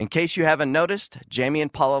In case you haven't noticed, Jamie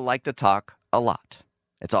and Paula like to talk a lot.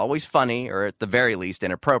 It's always funny, or at the very least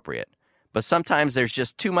inappropriate. But sometimes there's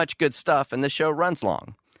just too much good stuff and the show runs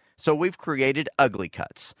long. So we've created Ugly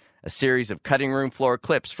Cuts, a series of cutting room floor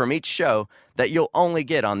clips from each show that you'll only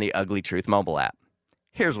get on the Ugly Truth mobile app.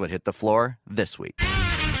 Here's what hit the floor this week.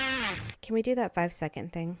 Can we do that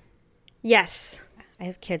 5-second thing? Yes. I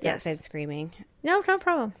have kids outside screaming. No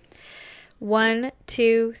problem. 1,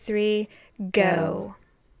 2, 3, go.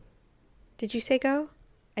 Did you say go?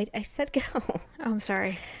 I said go. Oh, I'm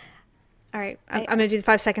sorry. All right. I'm going to do the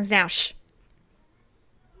 5 seconds now. Shh.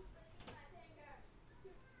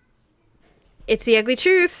 It's the Ugly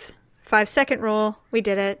Truth. 5-second rule. We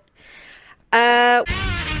did it. But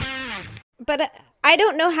I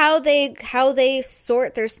don't know how they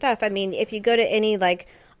sort their stuff. I mean, if you go to any like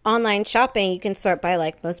online shopping, you can sort by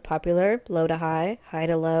like most popular, low to high, high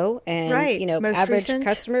to low, and most average recent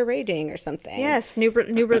customer rating or something. Yes,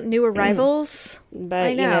 new arrivals.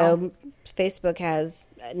 But Facebook has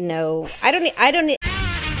no. I don't.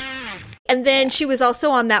 And then she was also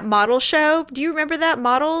on that model show. Do you remember that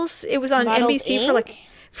Models? It was on Models NBC Inc?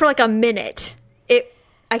 for like a minute.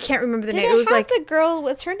 I can't remember the name. It was like the girl.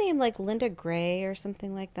 Was her name like Linda Gray or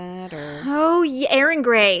something like that? Or Erin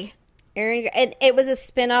Gray. And it was a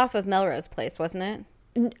spin-off of Melrose Place, wasn't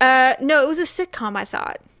it? No, it was a sitcom, I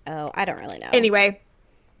thought. Oh, I don't really know. Anyway,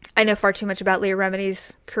 I know far too much about Leah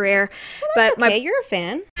Remini's career. Well, that's okay. You're a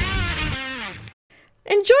fan.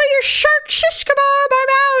 Enjoy your shark shish kebab. I'm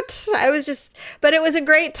out. But it was a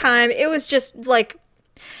great time. It was just like,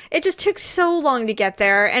 it just took so long to get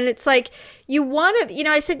there. And it's like, you want to,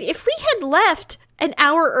 I said, if we had left an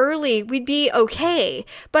hour early, we'd be okay.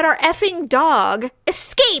 But our effing dog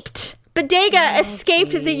escaped. Bodega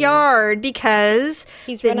escaped the yard because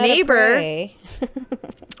the neighbor.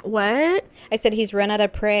 What? I said he's run out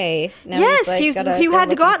of prey. Now yes, he had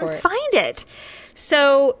to go out and find it.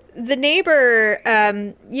 So the neighbor,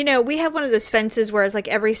 we have one of those fences where it's like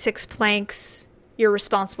every 6 planks you're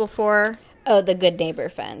responsible for. Oh, the good neighbor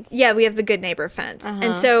fence. Yeah, we have the good neighbor fence. Uh-huh.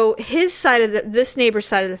 And so his side of this neighbor's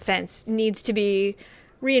side of the fence needs to be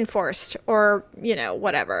reinforced or,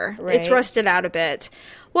 whatever. Right. It's rusted out a bit.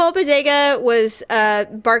 Well, Bodega was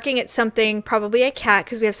barking at something, probably a cat,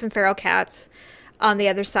 because we have some feral cats on the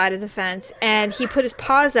other side of the fence. And he put his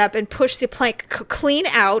paws up and pushed the plank clean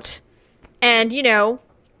out and,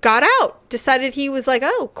 got out. Decided he was like,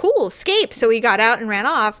 oh, cool, escape. So he got out and ran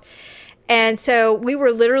off. And so we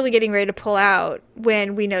were literally getting ready to pull out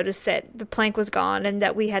when we noticed that the plank was gone and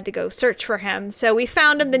that we had to go search for him. So we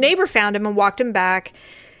found him. The neighbor found him and walked him back.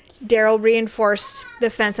 Daryl reinforced the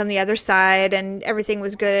fence on the other side and everything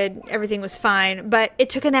was good. Everything was fine. But it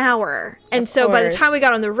took an hour. And so by the time we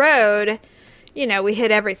got on the road, we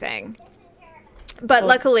hit everything. But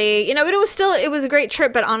luckily, it was a great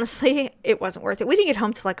trip. But honestly, it wasn't worth it. We didn't get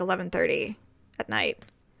home till like 11:30 at night.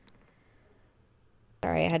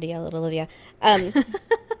 Sorry, I had to yell at Olivia.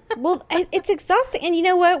 Well, it's exhausting. And you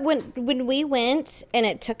know what? When we went and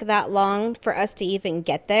it took that long for us to even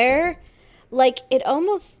get there, like, it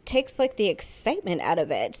almost takes, like, the excitement out of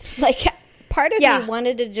it. Like, part of me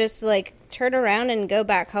wanted to just, like, turn around and go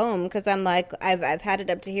back home because I'm like, I've had it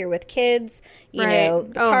up to here with kids, the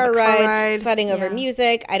car ride, fighting over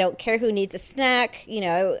music. I don't care who needs a snack.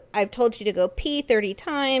 I've told you to go pee 30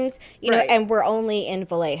 times, and we're only in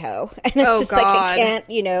Vallejo. And it's just like, I can't,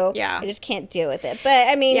 I just can't deal with it. But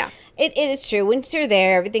I mean, it is true. Once you're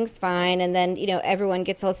there, everything's fine. And then, everyone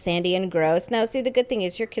gets all sandy and gross. Now, see, the good thing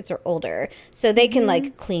is your kids are older, so they can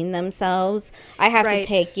like clean themselves. I have to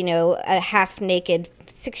take, a half naked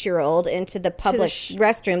 6-year-old into the public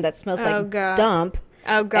restroom that smells like dump.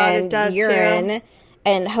 Oh God, and it does urine, too.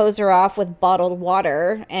 And hose her off with bottled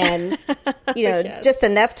water, and just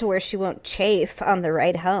enough to where she won't chafe on the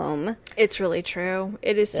ride home. It's really true.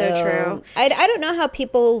 It is so true. I don't know how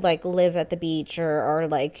people like live at the beach or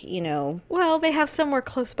like Well, they have somewhere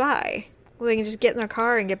close by. Well, they can just get in their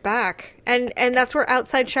car and get back, and that's where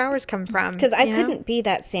outside showers come from. Because I couldn't be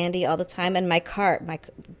that sandy all the time, and my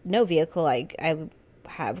no vehicle I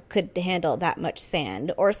have could handle that much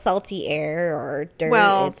sand or salty air or dirt.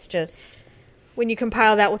 Well, it's just when you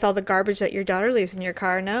compile that with all the garbage that your daughter leaves in your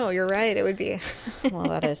car. No, you're right. It would be. Well,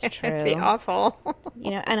 that is true. It'd be awful.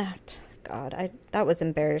 And God, that was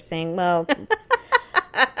embarrassing. Well,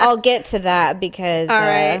 I'll get to that because all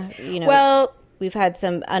right. Well, we've had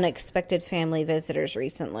some unexpected family visitors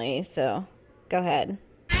recently. So, go ahead.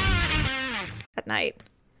 At night.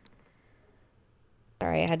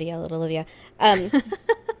 Sorry, I had to yell at Olivia.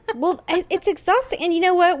 Well, it's exhausting. And you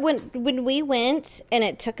know what? When we went and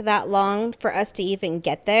it took that long for us to even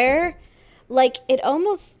get there, like, it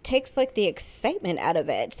almost takes, like, the excitement out of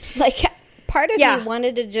it. Like, part of me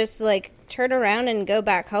wanted to just, like, turn around and go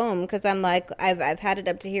back home because I'm like, I've had it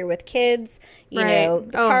up to here with kids, you know,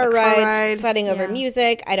 the car ride, fighting over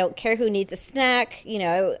music. I don't care who needs a snack. You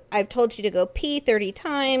know, I've told you to go pee 30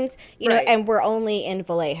 times, you know, and we're only in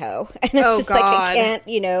Vallejo. And it's just like, I can't,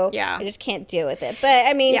 you know, I just can't deal with it. But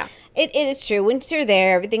I mean, it is true. Once you're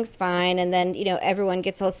there, everything's fine. And then, you know, everyone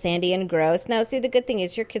gets all sandy and gross. Now, see, the good thing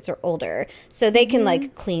is your kids are older, so they can,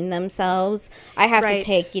 like, clean themselves. I have to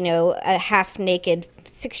take, you know, a half-naked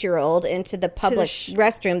 6-year-old into the public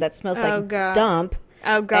restroom that smells like dump.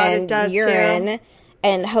 Oh, God, it does, urine. Too.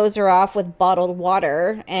 And hose her off with bottled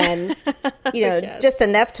water and, you know, just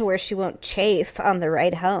enough to where she won't chafe on the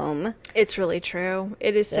ride home. It's really true.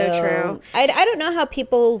 It is so true. I don't know how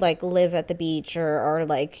people, like, live at the beach or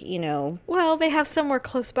like, you know. Well, they have somewhere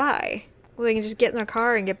close by. Well, they can just get in their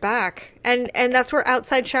car and get back. And that's where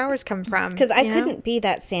outside showers come from. Because I couldn't be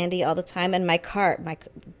that sandy all the time. And my car,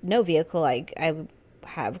 no vehicle I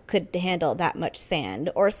have could handle that much sand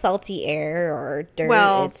or salty air or dirt.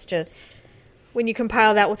 Well, it's just... When you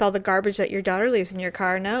compile that with all the garbage that your daughter leaves in your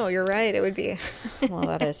car, no, you're right. It would be... Well,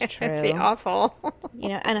 that is true. It would be awful. You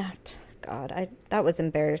know, and God, that was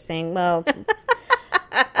embarrassing. Well,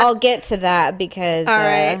 I'll get to that because, all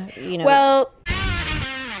right. You know... Well...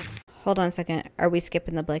 Hold on a second. Are we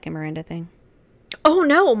skipping the Blake and Miranda thing? Oh,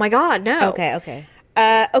 no. Oh, my God, no. Okay.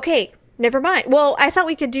 Okay, never mind. Well, I thought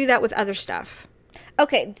we could do that with other stuff.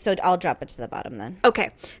 Okay, so I'll drop it to the bottom then. Okay,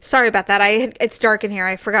 sorry about that. It's dark in here.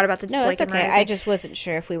 I forgot about the Blake and Miranda thing. I just wasn't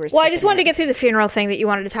sure if we were. Well, I just wanted to get through the funeral thing that you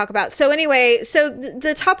wanted to talk about. So anyway, so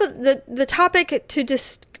the topic to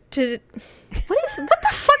what the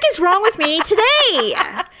fuck is wrong with me today?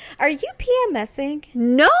 Are you PMSing?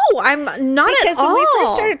 No, I'm not because at all. When we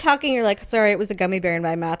first started talking, you're like, "Sorry, it was a gummy bear in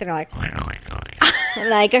my mouth," and you're like.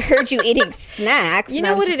 Like, I heard you eating snacks. You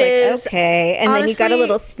know what it is? Okay. And honestly, then you got a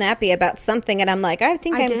little snappy about something. And I'm like, I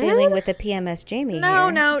think I'm dealing with a PMS Jamie here.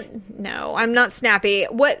 No, I'm not snappy.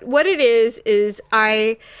 What it is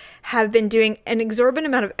I have been doing an exorbitant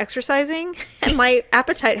amount of exercising. And my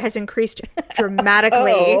appetite has increased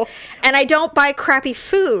dramatically. And I don't buy crappy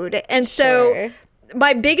food. And so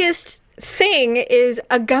my biggest thing is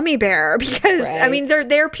a gummy bear. Because, I mean,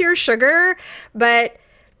 they're pure sugar, but...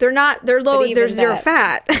 They're low, there's zero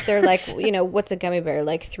fat. They're like, you know, what's a gummy bear?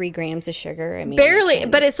 Like 3 grams of sugar? I mean, barely,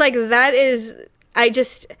 but it's like, that is,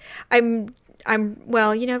 I'm,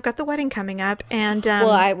 well, you know, I've got the wedding coming up and, well,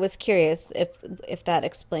 I was curious if that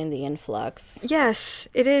explained the influx. Yes,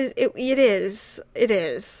 it is. It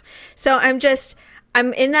is. So I'm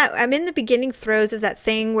in the beginning throes of that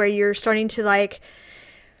thing where you're starting to like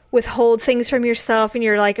withhold things from yourself and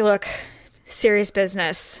you're like, look, serious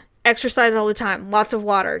business. Exercise all the time, lots of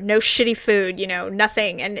water, no shitty food, you know,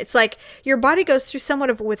 nothing. And it's like your body goes through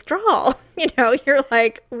somewhat of a withdrawal. You know, you're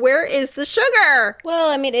like, where is the sugar?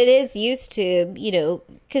 Well, I mean, it is used to, you know,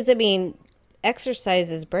 because I mean,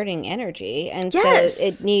 exercise is burning energy. And so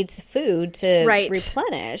it needs food to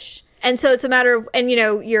replenish. And so it's a matter of, and you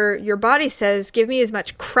know, your body says, give me as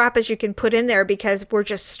much crap as you can put in there because we're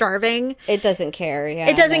just starving. It doesn't care. Yeah,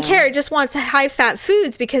 it doesn't care. It just wants high fat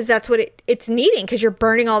foods because that's what it's needing because you're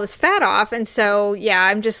burning all this fat off. And so, yeah,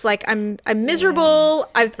 I'm just like, I'm miserable.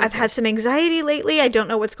 Yeah, I've had some anxiety lately. I don't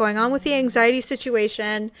know what's going on with the anxiety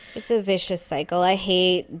situation. It's a vicious cycle. I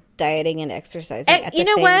hate dieting and exercising at the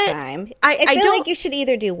same time. I feel like you should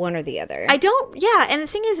either do one or the other. I don't, yeah. And the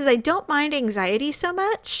thing is I don't mind anxiety so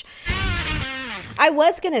much. I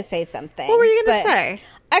was going to say something. What were you going to say?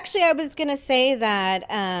 Actually, I was going to say that,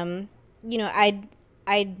 you know,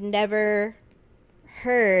 I'd never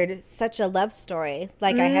heard such a love story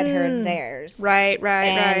like I had heard theirs. Right.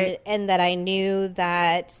 And that I knew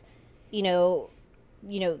that, you know,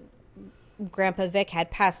 Grandpa Vic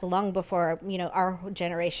had passed long before, you know, our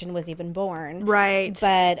generation was even born. Right.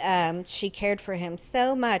 But she cared for him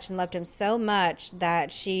so much and loved him so much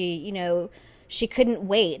that she, you know, she couldn't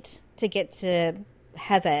wait to get to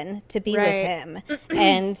heaven to be with him.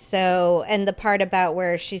 And so, and the part about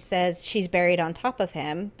where she says she's buried on top of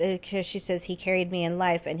him because she says he carried me in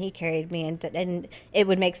life and he carried me in and it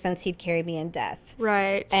would make sense he'd carry me in death.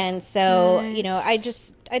 Right. And so, you know, I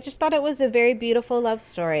just thought it was a very beautiful love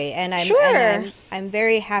story and I'm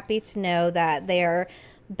very happy to know that they are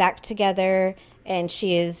back together and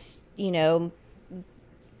she is, you know,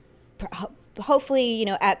 hopefully, you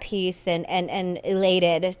know, at peace and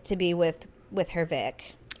elated to be with her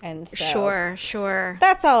Vic. And so sure.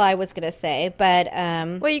 That's all I was going to say. But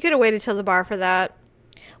well, you could have waited till the bar for that.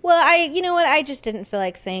 Well, you know what? I just didn't feel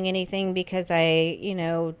like saying anything because I, you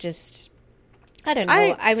know, just I don't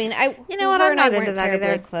know. I mean, you know what? I'm not into that terribly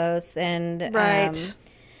either. close, and Right.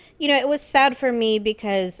 you know, it was sad for me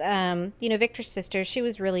because you know, Victor's sister, she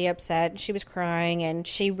was really upset. She was crying, and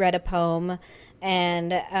she read a poem,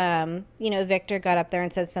 and you know, Victor got up there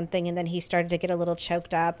and said something, and then he started to get a little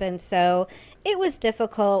choked up, and so it was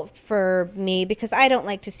difficult for me because I don't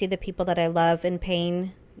like to see the people that I love in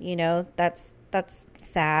pain. You know, that's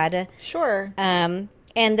sad. Sure.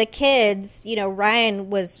 And the kids, you know, Ryan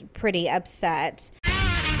was pretty upset.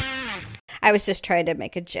 I was just trying to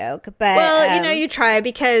make a joke, but Well, you know, you try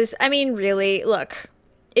because, I mean, really, look,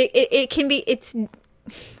 it can be, it's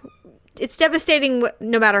devastating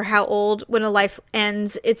no matter how old. When a life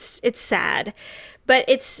ends, it's sad. But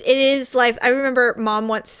it is life. I remember Mom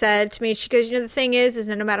once said to me, she goes, you know, the thing is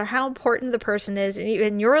that no matter how important the person is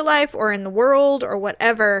in your life or in the world or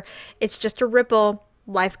whatever, it's just a ripple.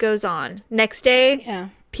 Life goes on. Next day,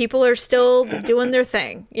 people are still doing their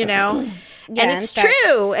thing, you know? Yeah, and it's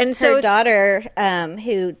true. And so her daughter,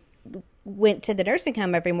 who went to the nursing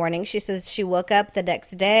home every morning, she says she woke up the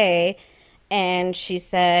next day and she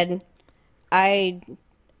said, I'm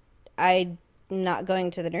not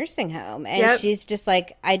going to the nursing home. And she's just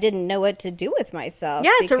like, I didn't know what to do with myself.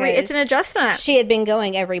 Yeah, it's an adjustment. She had been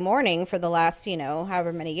going every morning for the last, you know,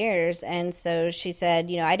 however many years. And so she said,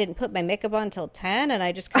 you know, I didn't put my makeup on until 10 and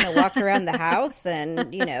I just kind of walked around the house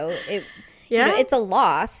and, you know, you know, it's a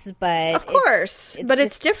loss, but of course, but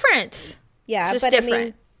it's different. Yeah, it's but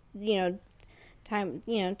different. I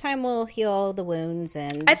mean, time will heal the wounds,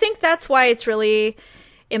 and I think that's why it's really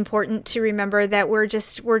important to remember that we're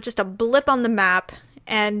just a blip on the map,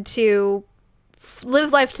 and to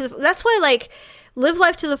live life to that's why, like, live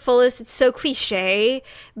life to the fullest. It's so cliche,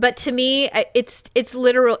 but to me, it's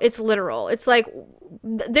literal. It's like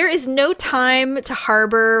there is no time to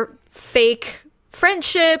harbor fake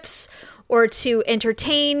friendships or to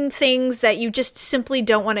entertain things that you just simply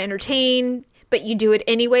don't want to entertain, but you do it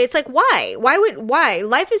anyway. It's like, why? Why?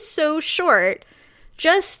 Life is so short.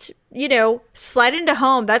 Just, you know, slide into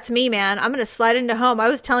home. That's me, man. I'm going to slide into home. I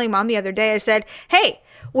was telling Mom the other day, I said, hey,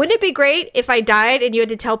 wouldn't it be great if I died and you had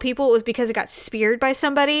to tell people it was because it got speared by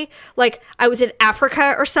somebody? Like, I was in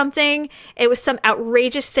Africa or something. It was some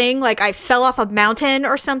outrageous thing. Like, I fell off a mountain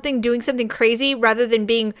or something, doing something crazy, rather than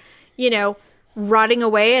being, you know, rotting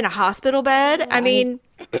away in a hospital bed. I mean,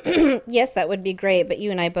 yes, that would be great, but you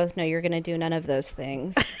and I both know you're going to do none of those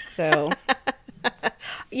things. So,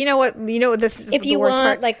 you know what? If you want,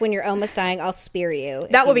 part? Like when you're almost dying, I'll spear you.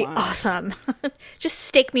 That would be awesome. Just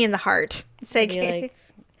stake me in the heart. Say, like,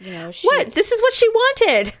 you know, what? This is what she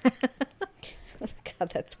wanted.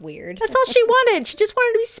 God, that's weird. That's all she wanted. She just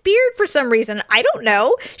wanted to be speared for some reason. I don't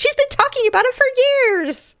know. She's been talking about it for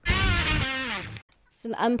years. It's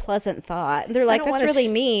an unpleasant thought. They're like, that's really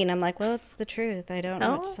mean. I'm like, well, it's the truth. I don't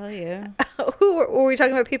know what to tell you. Who were we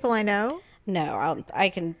talking about? People I know? No,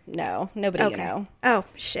 nobody you know. Oh,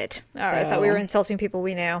 shit. All right, I thought we were insulting people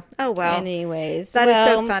we knew. Oh, well. Anyways. That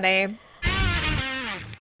is so funny.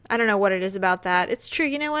 I don't know what it is about that. It's true.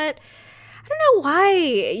 You know what? I don't know why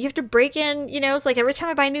you have to break in, you know, it's like every time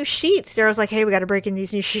I buy new sheets, Daryl's like, hey, we got to break in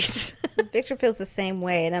these new sheets. Victor feels the same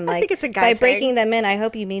way. And I'm I like, think it's a guy by thing. breaking them in, I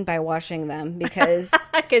hope you mean by washing them, because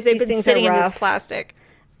they've been sitting in this plastic.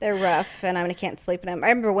 They're rough, and I can't sleep in them. I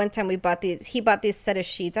remember one time he bought these set of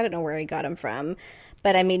sheets. I don't know where he got them from,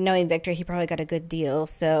 but I mean, knowing Victor, he probably got a good deal.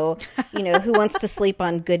 So, you know, who wants to sleep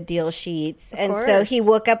on good deal sheets? And so he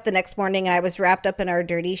woke up the next morning, and I was wrapped up in our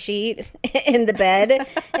dirty sheet in the bed.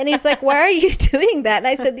 And he's like, why are you doing that? And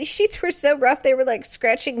I said, these sheets were so rough, they were like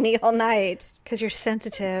scratching me all night. Because you're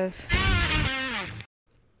sensitive.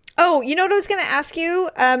 Oh, you know what I was going to ask you?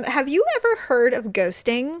 Have you ever heard of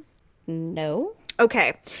ghosting? No.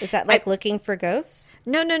 Okay. Is that like looking for ghosts?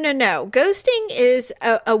 No. Ghosting is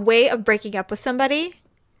a way of breaking up with somebody.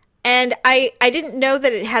 And I didn't know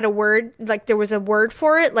that it had a word, like there was a word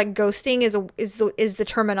for it. Like ghosting is the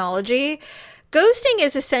terminology. Ghosting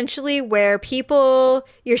is essentially where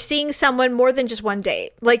you're seeing someone more than just one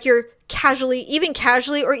date. Like you're casually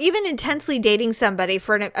or even intensely dating somebody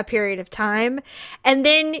for a period of time. And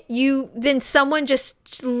then someone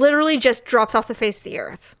just literally just drops off the face of the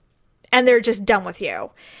earth. And they're just done with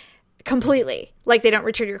you completely. Like they don't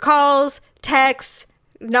return your calls, texts,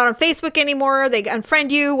 not on Facebook anymore. They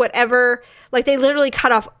unfriend you, whatever. Like they literally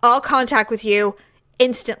cut off all contact with you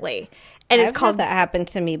instantly. And I've had that happen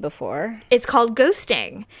to me before. It's called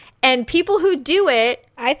ghosting. And people who do it,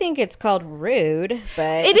 I think it's called rude,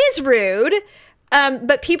 but it is rude.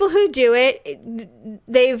 But people who do it,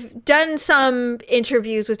 they've done some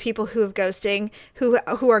interviews with people who have ghosting, who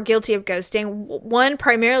are guilty of ghosting. One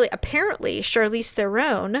primarily, apparently, Charlize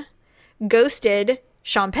Theron ghosted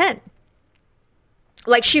Sean Penn.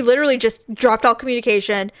 Like, she literally just dropped all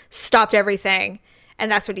communication, stopped everything.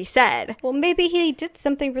 And that's what he said. Well, maybe he did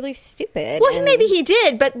something really stupid. Well, maybe he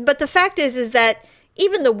did. But the fact is that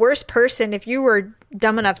even the worst person, if you were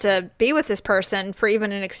dumb enough to be with this person for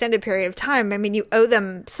even an extended period of time, I mean, you owe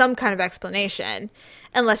them some kind of explanation.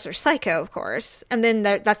 Unless they're psycho, of course. And then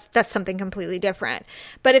that's something completely different.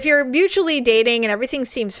 But if you're mutually dating and everything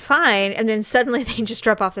seems fine, and then suddenly they just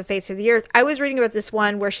drop off the face of the earth. I was reading about this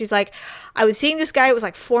one where she's like, I was seeing this guy, it was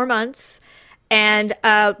like 4 months. And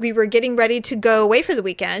we were getting ready to go away for the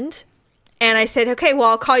weekend. And I said, okay, well,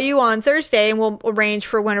 I'll call you on Thursday and we'll arrange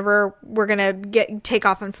for whenever we're going to take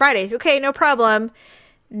off on Friday. Okay, no problem.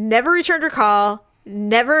 Never returned her call.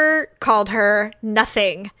 Never called her.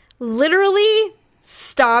 Nothing. Literally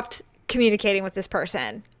stopped communicating with this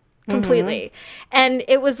person completely. And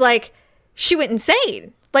it was like, she went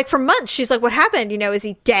insane. Like, for months, she's like, what happened? You know, is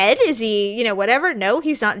he dead? Is he, you know, whatever? No,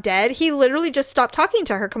 he's not dead. He literally just stopped talking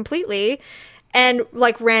to her completely. And,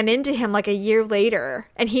 like, ran into him, like, a year later.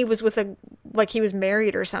 And he was he was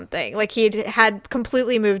married or something. Like, he had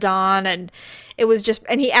completely moved on. And it was just,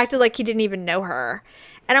 and he acted like he didn't even know her.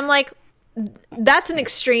 And I'm like, that's an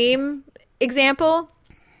extreme example.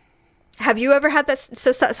 Have you ever had that?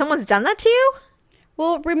 So someone's done that to you?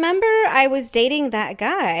 Well, remember I was dating that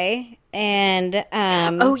guy. And,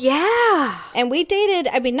 oh, yeah. And we dated,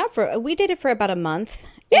 I mean, we dated for about a month.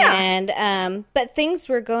 Yeah. And, but things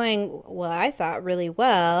were going, well, I thought really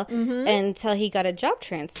well until he got a job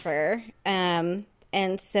transfer. And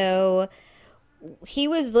so he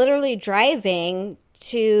was literally driving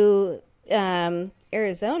to,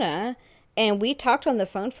 Arizona, and we talked on the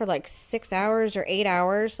phone for like 6 hours or 8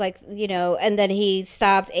 hours, like, you know, and then he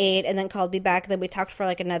stopped, ate, and then called me back. And then we talked for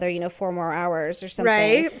like another, 4 more hours or something.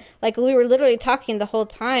 Right. Like, we were literally talking the whole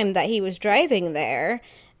time that he was driving there.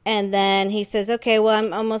 And then he says, okay, well,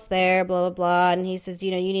 I'm almost there, blah, blah, blah. And he says, you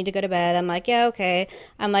need to go to bed. I'm like, yeah, okay.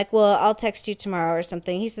 I'm like, well, I'll text you tomorrow or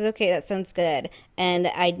something. He says, okay, that sounds good. And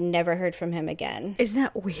I never heard from him again. Isn't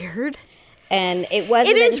that weird? And it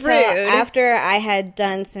wasn't until rude. after I had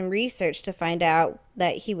done some research to find out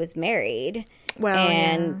that he was married. Well,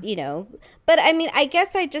 and, but I mean, I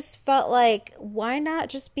guess I just felt like, why not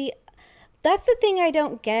just be... That's the thing I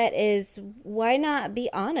don't get is why not be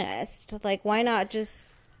honest? Like, why not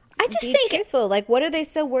just... I just be think truthful. Like, what are they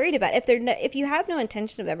so worried about? If you have no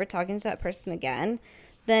intention of ever talking to that person again,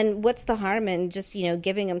 then what's the harm in just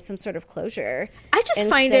giving them some sort of closure? I just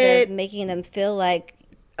find instead it of making them feel like,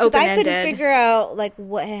 because I couldn't figure out like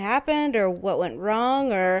what had happened or what went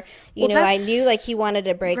wrong, or I knew like he wanted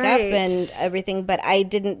to break up and everything, but I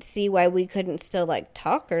didn't see why we couldn't still like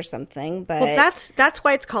talk or something. But that's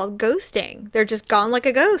why it's called ghosting. They're just gone like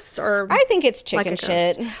a ghost. Or I think it's chicken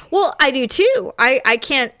shit. Well, I do too. I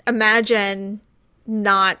can't imagine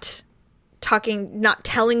not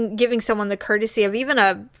giving someone the courtesy of even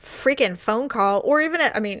a freaking phone call, or even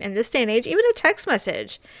in this day and age, even a text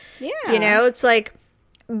message. Yeah, it's like.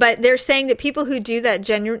 But they're saying that people who do that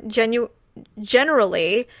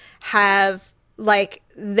generally have, like,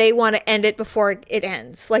 they want to end it before it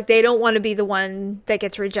ends. Like, they don't want to be the one that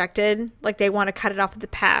gets rejected. Like, they want to cut it off at the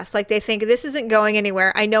pass. Like, they think, this isn't going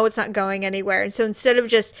anywhere. I know it's not going anywhere. And so instead of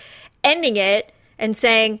just ending it and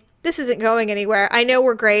saying, this isn't going anywhere, I know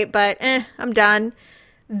we're great, but I'm done,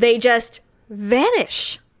 they just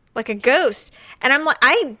vanish like a ghost. And I'm like,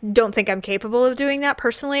 I don't think I'm capable of doing that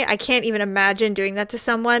personally. I can't even imagine doing that to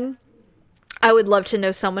someone. I would love to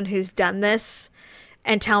know someone who's done this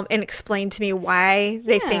and explain to me why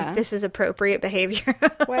they think this is appropriate behavior.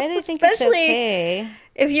 Why they think it's okay.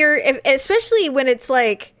 Especially when it's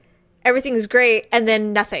like everything's great and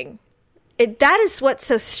then nothing. That is what's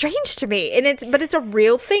so strange to me. But it's a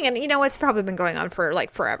real thing. And it's probably been going on for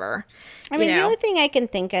like forever. I mean, the only thing I can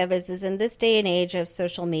think of is in this day and age of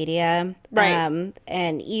social media,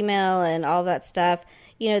 and email and all that stuff,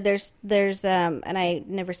 there's and I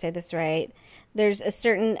never say this right, there's a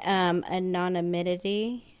certain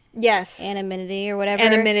anonymity. Yes. Anonymity or whatever.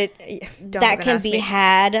 Anonymity. That can be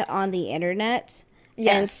had on the internet.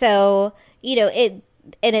 Yes. And so,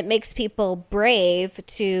 it makes people brave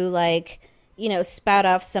to like, spout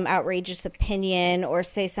off some outrageous opinion or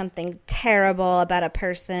say something terrible about a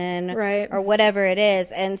person, or whatever it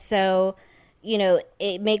is. And so,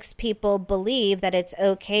 it makes people believe that it's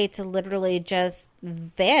okay to literally just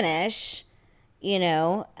vanish,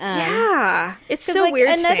 yeah, it's so like,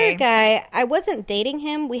 weird. Another guy, I wasn't dating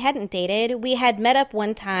him. We hadn't dated. We had met up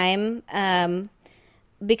one time,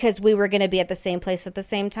 because we were going to be at the same place at the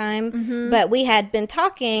same time. But we had been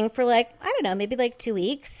talking for like, I don't know, maybe like 2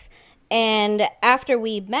 weeks. And after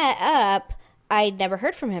we met up, I never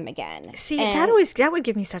heard from him again. See, that would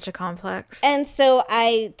give me such a complex. And so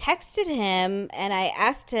I texted him and I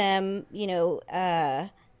asked him,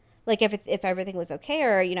 like if everything was okay,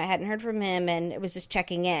 or I hadn't heard from him, and it was just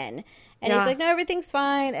checking in. And he's like, no, everything's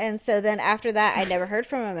fine. And so then after that, I never heard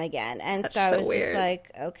from him again. And so I was just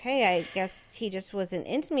like, okay, I guess he just wasn't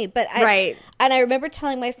into me. But I remember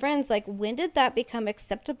telling my friends, like, when did that become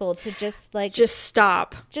acceptable to just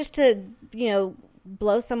stop, just to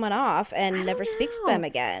blow someone off and never speak to them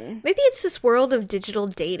again? Maybe it's this world of digital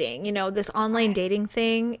dating, this online dating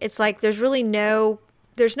thing. It's like there's no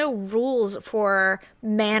rules for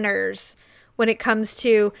manners when it comes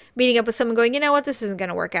to meeting up with someone going, you know what, this isn't going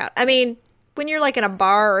to work out. I mean, when you're like in a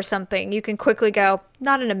bar or something, you can quickly go,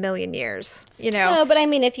 not in a million years, No, but I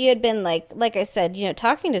mean, if you had been like I said,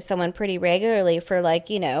 talking to someone pretty regularly for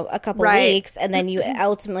like, a couple weeks, and then you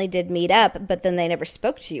ultimately did meet up, but then they never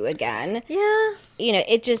spoke to you again. Yeah.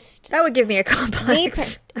 It just... That would give me a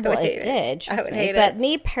complex. It did, trust me. Hate it. But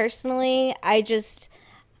me personally, I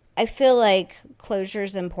feel like closure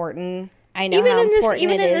is important. I know how important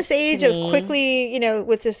even it in is this age of quickly,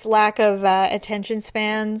 with this lack of attention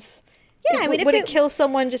spans. Yeah, I mean, would it kill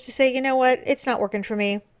someone just to say, you know what, it's not working for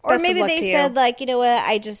me? Or maybe they said, like, you know what,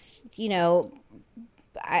 I just, you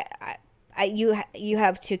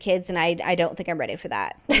have 2 kids and I don't think I'm ready for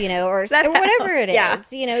that, or whatever it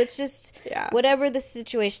is. It's just whatever the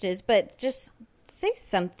situation is, but just say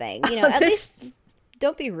something, at least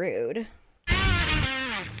don't be rude.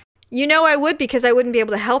 I would, because I wouldn't be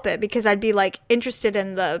able to help it, because I'd be like interested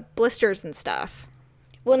in the blisters and stuff.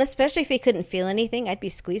 Well, and especially if he couldn't feel anything, I'd be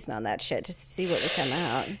squeezing on that shit just to see what would come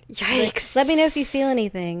out. Yikes. Like, let me know if you feel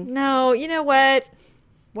anything. No, you know what?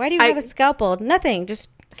 Why do you have a scalpel? Nothing. Just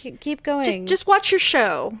keep going. Just watch your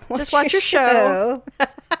show. Just watch your show.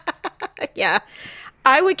 Yeah.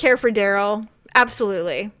 I would care for Daryl.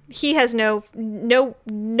 Absolutely. He has no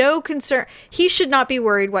concern. He should not be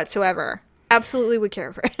worried whatsoever. Absolutely would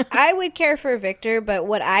care for him. I would care for Victor, but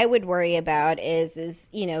what I would worry about is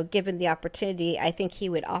given the opportunity, I think he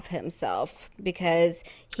would off himself, because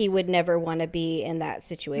he would never want to be in that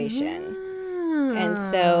situation. And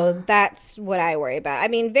so that's what I worry about. I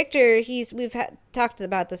mean, Victor, we've talked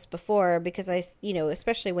about this before, because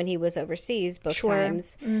especially when he was overseas both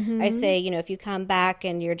times, I say, if you come back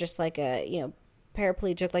and you're just like a,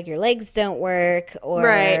 paraplegic, like your legs don't work, or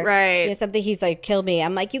right. Something, he's like, kill me.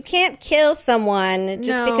 I'm like, you can't kill someone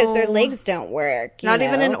just because their legs don't work. Not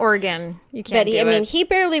even an organ. You can't. But he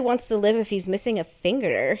barely wants to live if he's missing a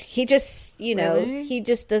finger. He just, he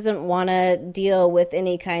just doesn't want to deal with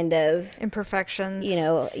any kind of imperfections.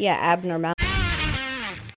 Abnormal.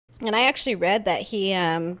 And I actually read that he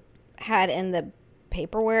had in the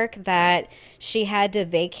paperwork that she had to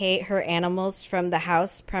vacate her animals from the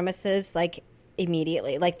house premises, like,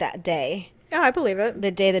 immediately, like that day. Yeah, I believe it. The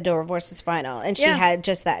day the divorce was final. And she had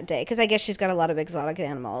just that day, because I guess she's got a lot of exotic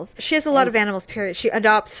animals. She has a lot of animals, period. She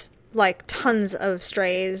adopts like tons of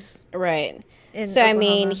strays. Right. So Oklahoma. I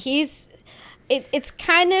mean, it's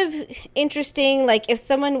kind of interesting. Like, if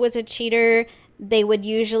someone was a cheater, they would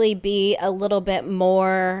usually be a little bit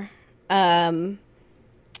more kind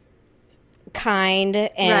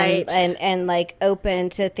and like open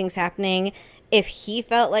to things happening. If he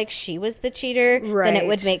felt like she was the cheater, then it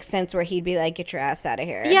would make sense where he'd be like, get your ass out of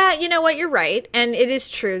here. Yeah, you know what? You're right. And it is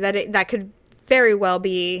true that that could very well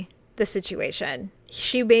be the situation.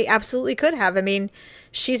 She absolutely could have. I mean,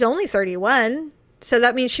 she's only 31. So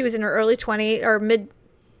that means she was in her early 20s or mid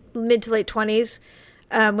to late 20s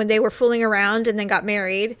when they were fooling around and then got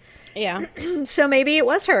married. Yeah. So maybe it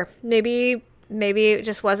was her. Maybe it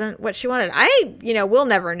just wasn't what she wanted. We'll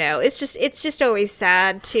never know. It's just always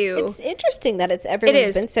sad to... It's interesting that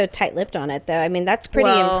everyone's been so tight-lipped on it, though. I mean, that's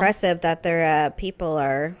pretty impressive that their people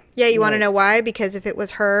are... Yeah, you want to know why? Because if it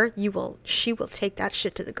was her, she will take that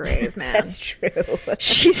shit to the grave, man. That's true.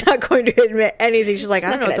 She's not going to admit anything. She's like,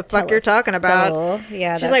 I don't know what the fuck you're talking about.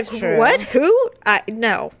 Yeah, she's that's like, true. What? Who?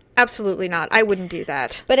 No. Absolutely not. I wouldn't do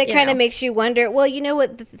that. But it kind of makes you wonder, well, you know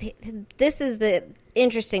what? This is the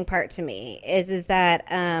interesting part to me is that,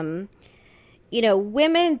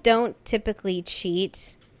 women don't typically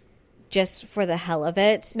cheat just for the hell of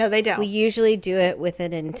it. No, they don't. We usually do it with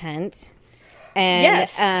an intent. And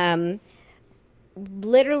yes.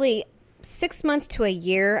 Literally 6 months to a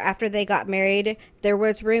year after they got married, there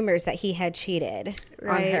was rumors that he had cheated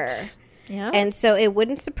on her. Yeah. And so it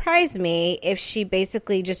wouldn't surprise me if she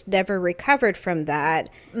basically just never recovered from that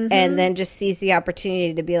and then just sees the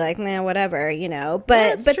opportunity to be like, nah, whatever,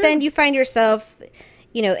 But then you find yourself,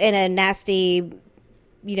 in a nasty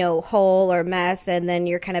hole or mess, and then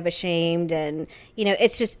you're kind of ashamed, and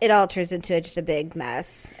it all turns into just a big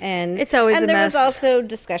mess. And it's always a mess. And there was also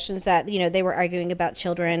discussions that they were arguing about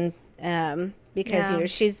children,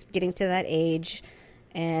 because she's getting to that age,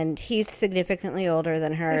 and he's significantly older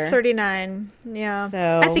than her. He's 39. Yeah.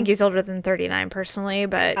 So I think he's older than 39 personally,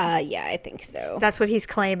 but yeah, I think so. That's what he's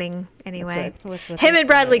claiming anyway. What's him and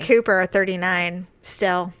Bradley Cooper are 39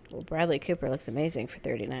 still. Well, Bradley Cooper looks amazing for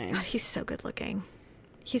 39. God, he's so good looking.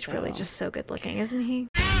 He's really just so good looking, isn't he?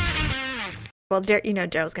 Well,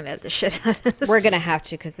 Daryl's going to edit the shit out of this. We're going to have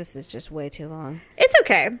to, because this is just way too long. It's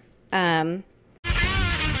okay.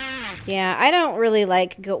 Yeah, I don't really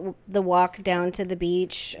like the walk down to the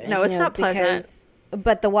beach. No, it's not pleasant.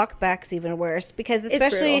 But the walk back's even worse, because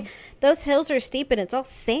especially those hills are steep and it's all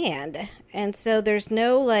sand. And so there's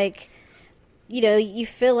no, you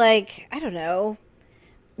feel like, I don't know.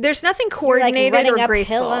 There's nothing coordinated running or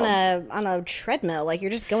graceful on a treadmill. Like, you're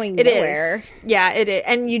just going nowhere. Is. Yeah, it is.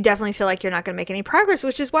 And you definitely feel like you're not going to make any progress,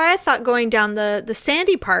 which is why I thought going down the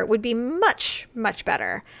sandy part would be much, much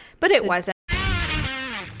better. But it wasn't.